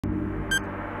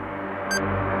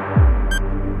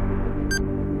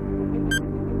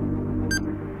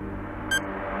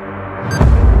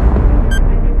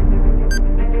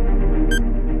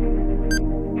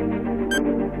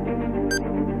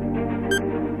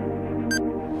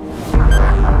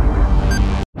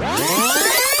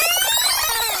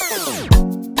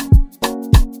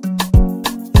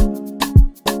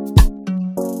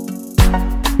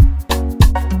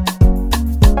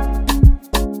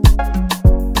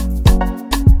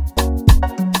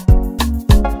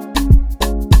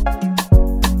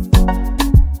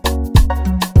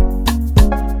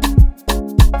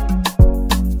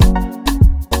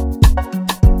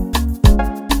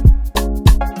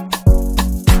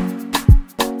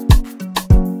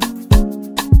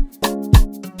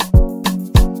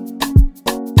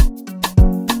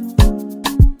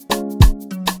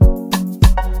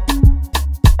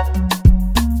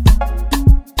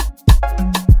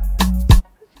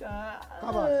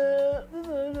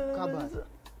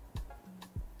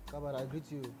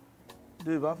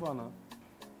Dave, how far now?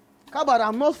 Kabad,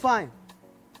 I'm not fine.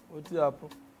 What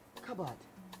happened? Kabad,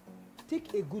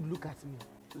 take a good look at me.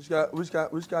 Which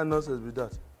kind of nonsense be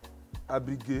that? I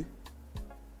be gay?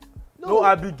 No,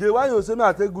 I be gay. Why you say me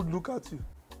I take a good look at you?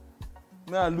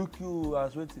 May I look you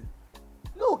as waiting?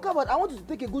 No, Kabad, I want you to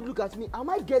take a good look at me. Am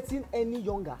I getting any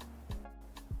younger?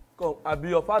 Come, I be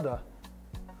your father.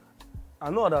 I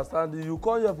no understand you. You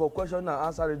come here for question and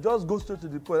answer. Just go straight to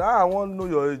the point. I want to know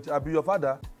your age. I be your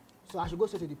father. So I should go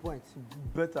straight to the point.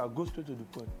 Better go straight to the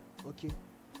point. Okay.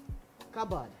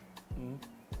 Kabad,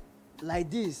 like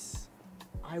this,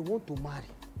 I want to marry.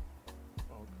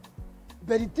 Okay.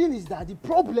 But the thing is that, the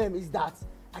problem is that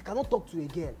I cannot talk to a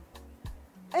girl.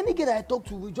 Any girl that I talk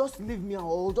to will just leave me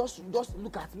or just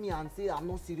look at me and say I'm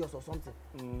not serious or something.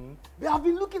 But I've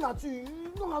been looking at you.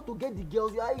 You know how to get the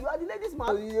girls. You are the ladies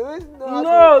man.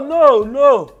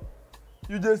 No.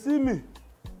 You just see me.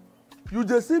 You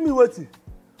just see me waiting.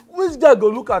 Which guy go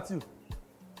look at you?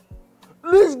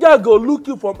 Which guy go look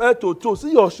you from head to toe?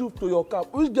 See your shoe to your cap.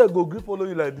 Which guy go grip follow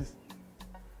you like this?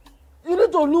 You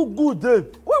need to look good,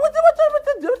 Dave. What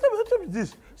is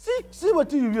this? See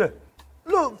what you wear.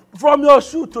 Look, from your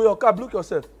shoe to your cap, look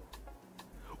yourself.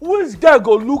 Which guy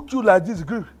go look you like this,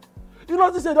 grip? You know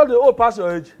this say that they all pass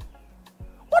your age.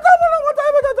 What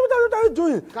are you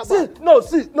doing?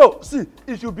 See.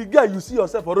 If you be guy, you see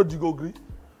yourself for road, you go green.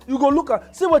 You go look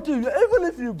at, see what you, even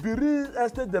if you be real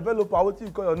estate developer, what you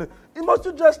call your name, you must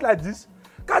you dress like this.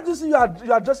 Can't you see you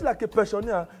are dressing like a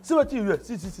pensioner? See what you wear.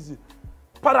 See.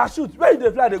 Parachute. Where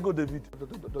they fly, they go, David.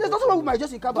 There's nothing wrong with my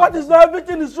dressing, Kabad. What is not?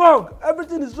 Everything is wrong.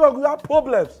 Everything is wrong. You have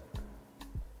problems.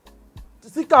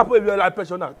 See cap if you're like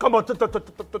pensioner. Come on,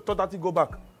 go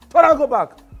back. Go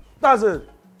back. That's it.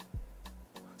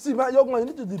 See, my young man, you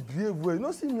need to behave well. You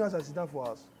don't see me as I sit down for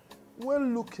us.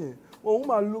 When looking, when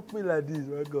woman look me like this,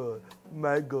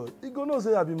 my God, he go know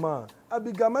say I be man. I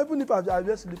be guy, even if I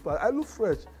wear slippers, I look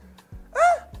fresh.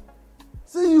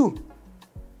 See you.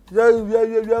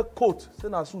 Wear coat, say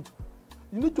na suit.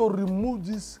 You need to remove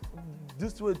this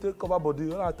way, take cover body,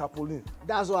 like tarpaulin.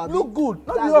 That's what I mean. Look good.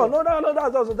 That's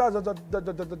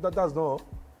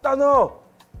not.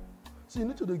 See, you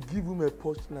need to give him a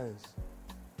punchlines.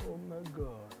 Oh my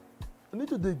God. You need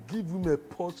to give him a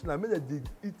punchline, make them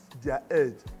they eat their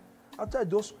head. After I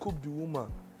just scoop the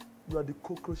woman, you are the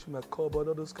cockroach in my cupboard,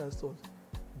 all those kind of stuff.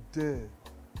 Then,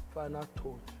 final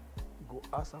touch, go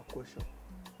ask her a question.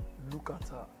 Look at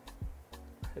her.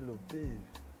 Hello, babe.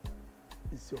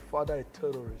 Is your father a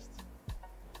terrorist?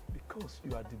 Because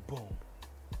you are the bomb.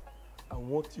 I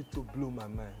want you to blow my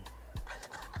mind.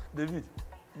 David,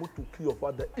 I want to kill your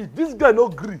father. If this guy no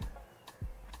agree,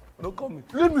 don't call me.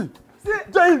 Leave me. See,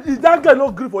 if that guy no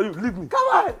agree for you, leave me. Come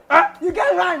on. You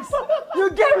get rhymes.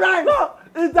 You get rhymes. No,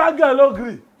 if that guy no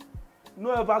agree,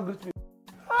 no ever greet me.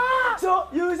 So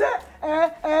you say,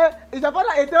 is your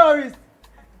father a terrorist?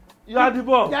 You are the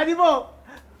bomb. You are the bomb.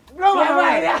 Blow my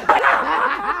mind.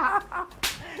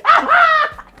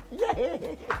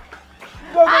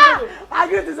 Go. I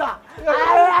agree to that. I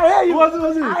hear you. What's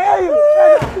it? I hear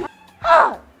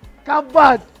you.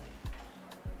 Kabad.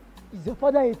 Is your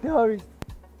father a terrorist?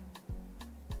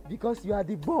 Because you are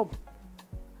the bomb.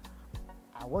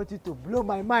 I want you to blow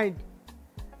my mind.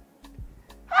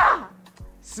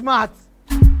 Smart.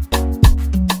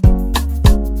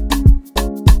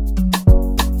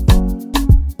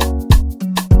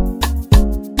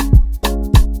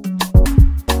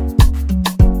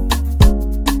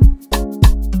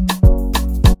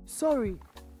 Sorry.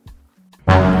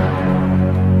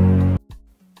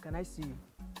 Can I see you?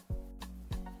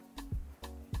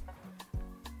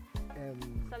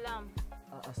 Salam.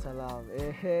 Salam.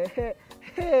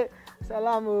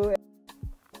 Salam.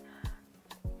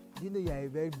 Do you know you are a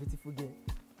very beautiful girl?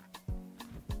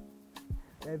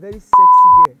 You are a very sexy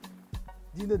girl.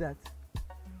 Do you know that?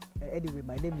 Anyway,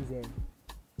 my name is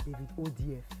David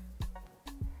ODF.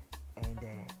 And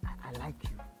I like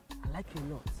you. I like you a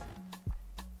lot.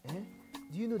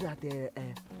 Do you know that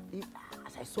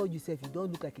as I saw you, you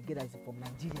don't look like a girl that is from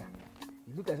Nigeria.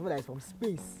 You look like someone that is from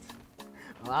space.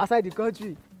 Or outside the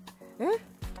country.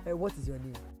 What is your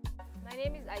name? My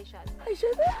name is Aisha.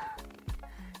 Aisha?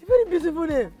 A very beautiful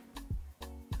name.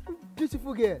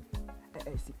 Beautiful girl.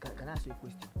 See, can I ask you a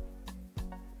question?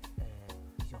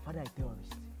 Is your father a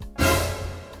terrorist?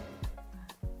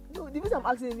 No, the reason I'm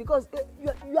asking is because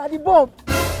you are the bomb.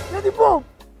 You are the bomb.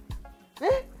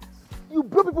 You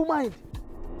blow people's mind.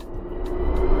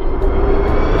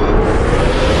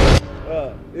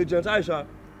 Agent Aisha.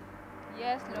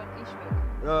 Yes, Lord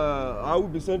Ishmael. I will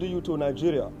be sending you to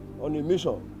Nigeria on a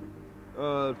mission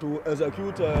to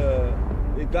execute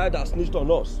a guy that snitched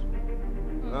on us.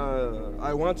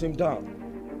 I want him down,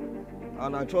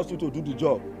 and I trust you to do the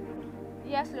job.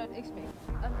 Yes, Lord Ishmael.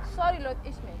 I'm sorry, Lord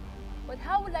Ishmael, but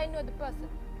how will I know the person?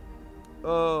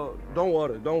 Don't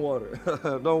worry, don't worry,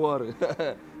 don't worry.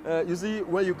 You see,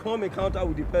 when you come in contact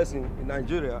with the person in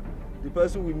Nigeria, the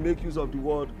person will make use of the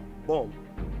word bomb.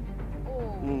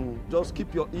 Oh. Just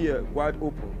keep your ear wide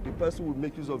open. The person will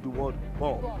make use of the word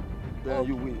bomb. Then okay.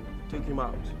 You will take him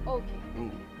out. Okay.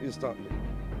 Instantly.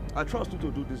 I trust you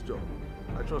to do this job.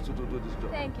 I trust you to do this job.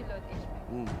 Thank you, Lord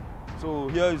Ishmael. So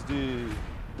here is the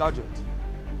gadget.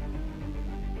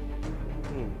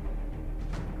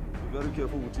 Be very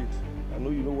careful with it. I know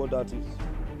you know what that is.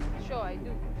 Sure, I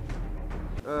do.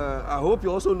 I hope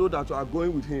you also know that you are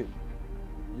going with him.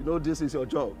 You know this is your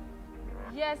job.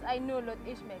 Yes, I know, Lord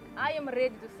Ishmael. I am ready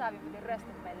to serve you for the rest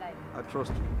of my life. I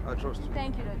trust you. I trust you.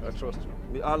 Thank you, Lord Ishmael. I trust you.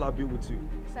 May Allah be with you.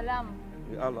 Salam.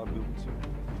 May Allah be with you.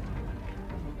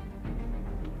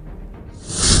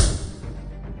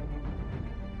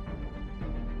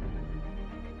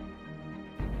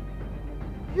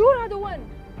 You are the one.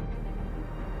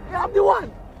 Yeah, I'm the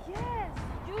one. Yes,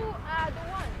 you are the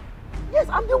one. Yes,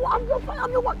 I'm the one.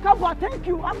 I'm the one. Kabba, thank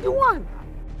you. I'm the one.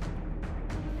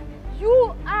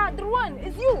 You are the one.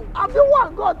 It's you. I'm the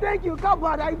one. God, thank you.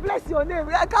 Kabba, I bless your name.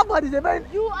 Kabba is a very...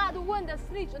 You are the one that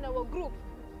snitched on our group.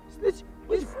 Snitch?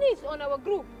 You snitched on our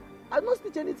group. I'm not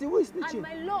snitching anything. Who is snitching? And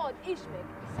my Lord Ishmael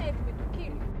sent me to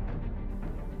kill you.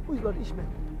 Who is Lord Ishmael?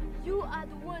 You are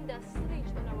the one that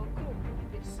snitched on our group.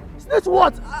 Snitch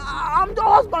what? I'm the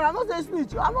husband. I'm not saying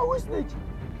snitch. I'm not who snitch.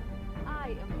 I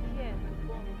am here to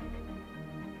bomb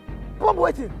you. Bomb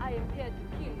waiting. I am here to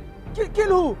kill you. Kill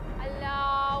who?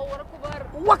 Allahu Akbar.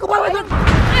 What? I will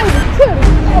kill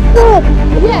you. Boom.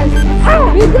 Yes.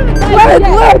 We're gonna die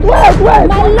together. Wait.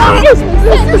 My Lord Ishmael.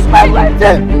 This is my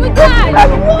waiting. You will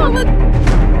die.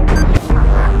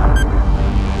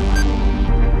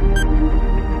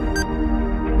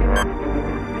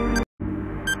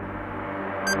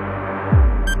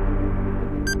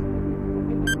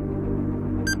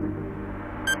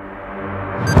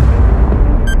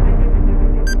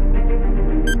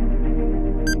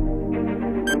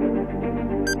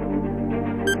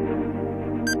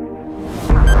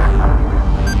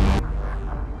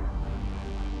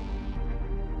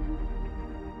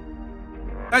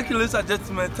 Thank you, ladies and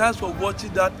gentlemen. Thanks for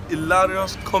watching that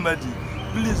hilarious comedy.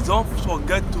 Please don't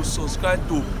forget to subscribe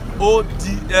to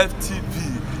ODF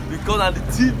TV because on the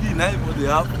TV now what they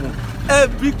happen.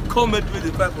 Every comedy wey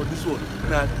they find for this one,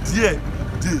 now there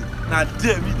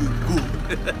we dey go.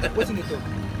 What's in the talk?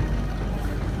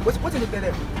 What's in the tell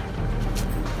them?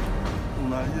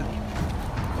 Nah, yeah.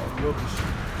 Rubbish.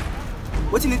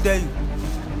 What did he tell you?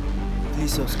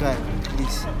 Please subscribe,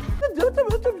 please.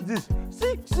 Tell me this.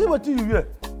 See what you hear.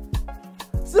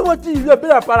 See what you hear. Be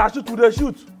a parachute to the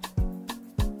shoot.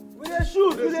 We dey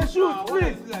shoot.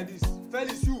 Please. Like this.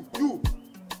 Felix, you.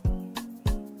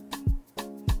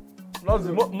 Must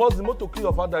the motor kill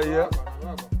your father here?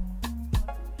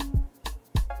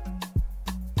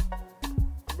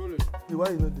 Why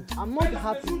you know this? I'm not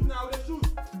happy. Shoot now, they shoot.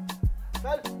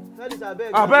 Felix, I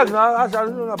beg. I beg now. I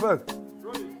beg.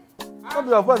 Come to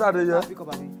your first at the year. Pick up,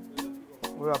 Abi.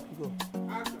 We are pick up.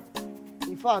 Action.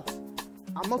 In fact,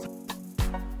 I'm not.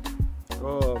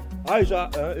 Aisha,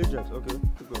 agent, okay.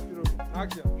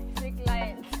 Action. Big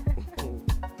lion.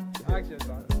 Action,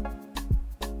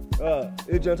 sir.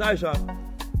 Agent Aisha.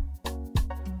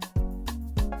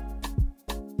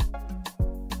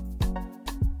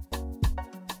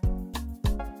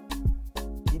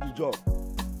 Do the job.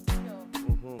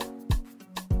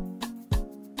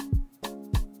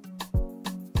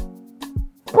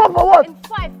 Pop for what? In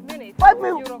 5 minutes. 5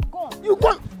 minutes. You're gone. You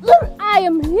gone? Leave me. I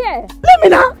am here. Leave me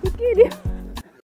now.